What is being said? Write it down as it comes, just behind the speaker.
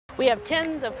We have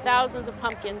tens of thousands of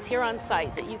pumpkins here on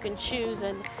site that you can choose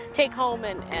and take home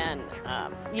and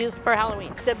use for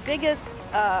Halloween. The biggest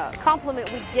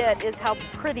compliment we get is how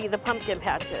pretty the pumpkin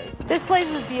patch is. This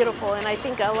place is beautiful, and I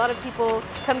think a lot of people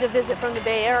come to visit from the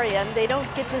Bay Area and they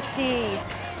don't get to see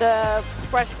the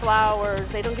fresh flowers,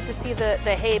 they don't get to see the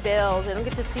hay bales, they don't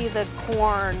get to see the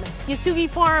corn. Uesugi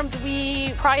Farms,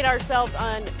 we pride ourselves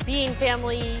on being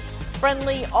family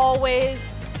friendly always.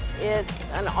 It's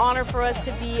an honor for us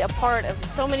to be a part of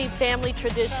so many family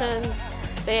traditions.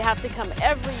 They have to come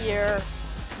every year,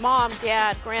 mom,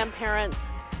 dad, grandparents.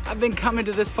 I've been coming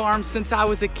to this farm since I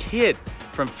was a kid.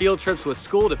 From field trips with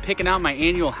school to picking out my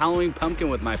annual Halloween pumpkin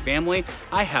with my family,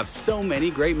 I have so many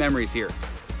great memories here.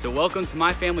 So welcome to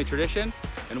my family tradition,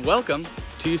 and welcome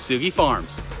to Uesugi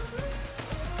Farms.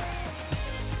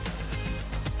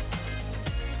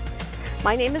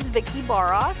 My name is Vicki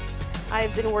Baroff.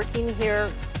 I've been working here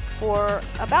for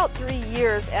about 3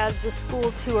 years as the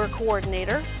school tour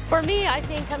coordinator. For me, I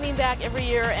think coming back every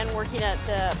year and working at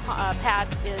the patch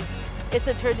it's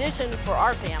a tradition for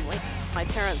our family. My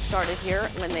parents started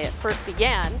here when they first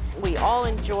began. We all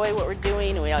enjoy what we're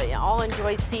doing. We all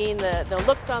enjoy seeing the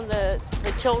looks on the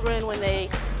children when they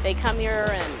come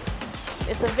here, and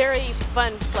it's a very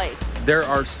fun place. There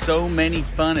are so many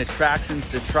fun attractions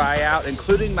to try out,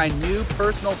 including my new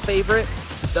personal favorite,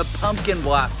 the Pumpkin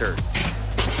Blasters.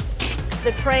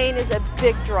 The train is a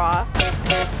big draw.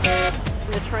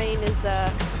 The train is a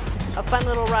fun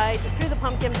little ride through the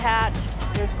pumpkin patch.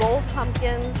 There's gold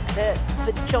pumpkins that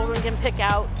the children can pick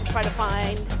out to try to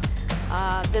find.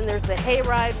 Then there's the hay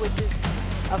ride, which is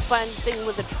a fun thing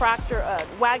with a tractor, a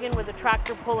wagon with a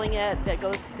tractor pulling it that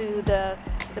goes through the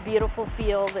beautiful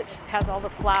field that has all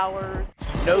the flowers.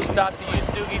 No stop to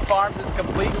Uesugi Farms is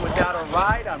complete without a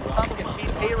ride on Pumpkin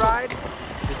Pete's Hayride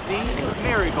to see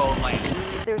Marigold Land.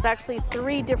 There's actually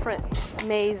 3 different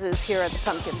mazes here at the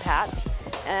pumpkin patch.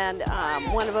 And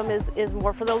one of them is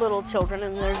more for the little children,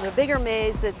 and there's a bigger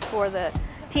maze that's for the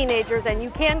teenagers, and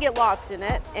you can get lost in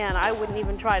it, and I wouldn't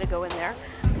even try to go in there.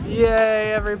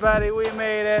 Yay, everybody, we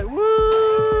made it.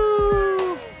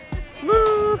 Woo!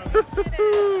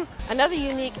 Woo! Another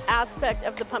unique aspect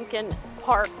of the pumpkin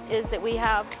park is that we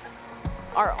have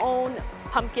our own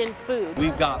pumpkin food.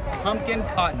 We've got pumpkin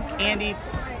cotton candy,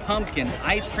 pumpkin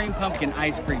ice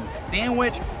cream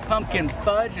sandwich, pumpkin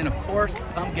fudge, and of course,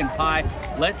 pumpkin pie.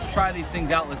 Let's try these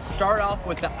things out. Let's start off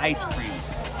with the ice cream.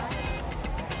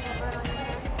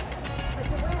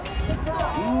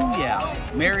 Ooh, yeah.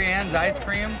 Mary Ann's ice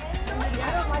cream,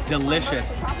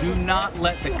 delicious. Do not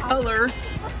let the color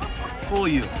fool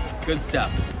you. Good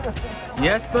stuff.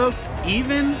 Yes, folks,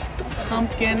 even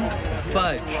pumpkin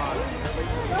fudge.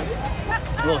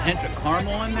 A little hint of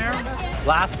caramel in there.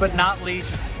 Last but not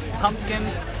least, pumpkin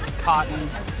cotton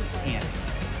candy.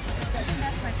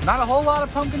 Not a whole lot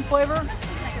of pumpkin flavor,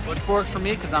 which works for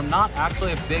me because I'm not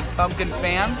actually a big pumpkin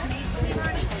fan,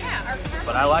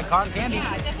 but I like cotton candy.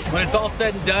 When it's all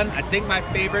said and done, I think my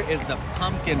favorite is the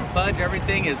pumpkin fudge.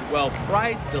 Everything is well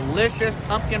priced, delicious,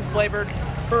 pumpkin flavored,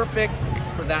 perfect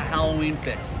for that Halloween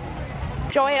fix.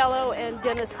 Joello and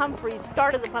Dennis Humphreys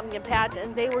started the pumpkin patch,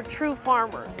 and they were true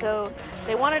farmers, so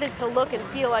they wanted it to look and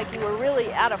feel like you were really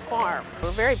at a farm.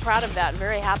 We're very proud of that and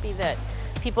very happy that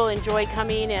people enjoy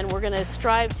coming, and we're going to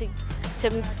strive to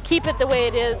keep it the way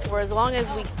it is for as long as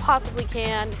we possibly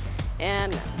can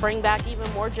and bring back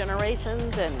even more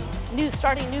generations and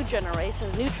starting new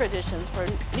generations, new traditions for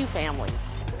new families.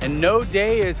 And no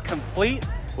day is complete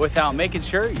without making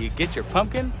sure you get your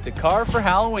pumpkin to carve for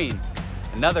Halloween.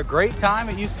 Another great time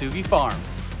at Uesugi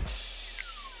Farms.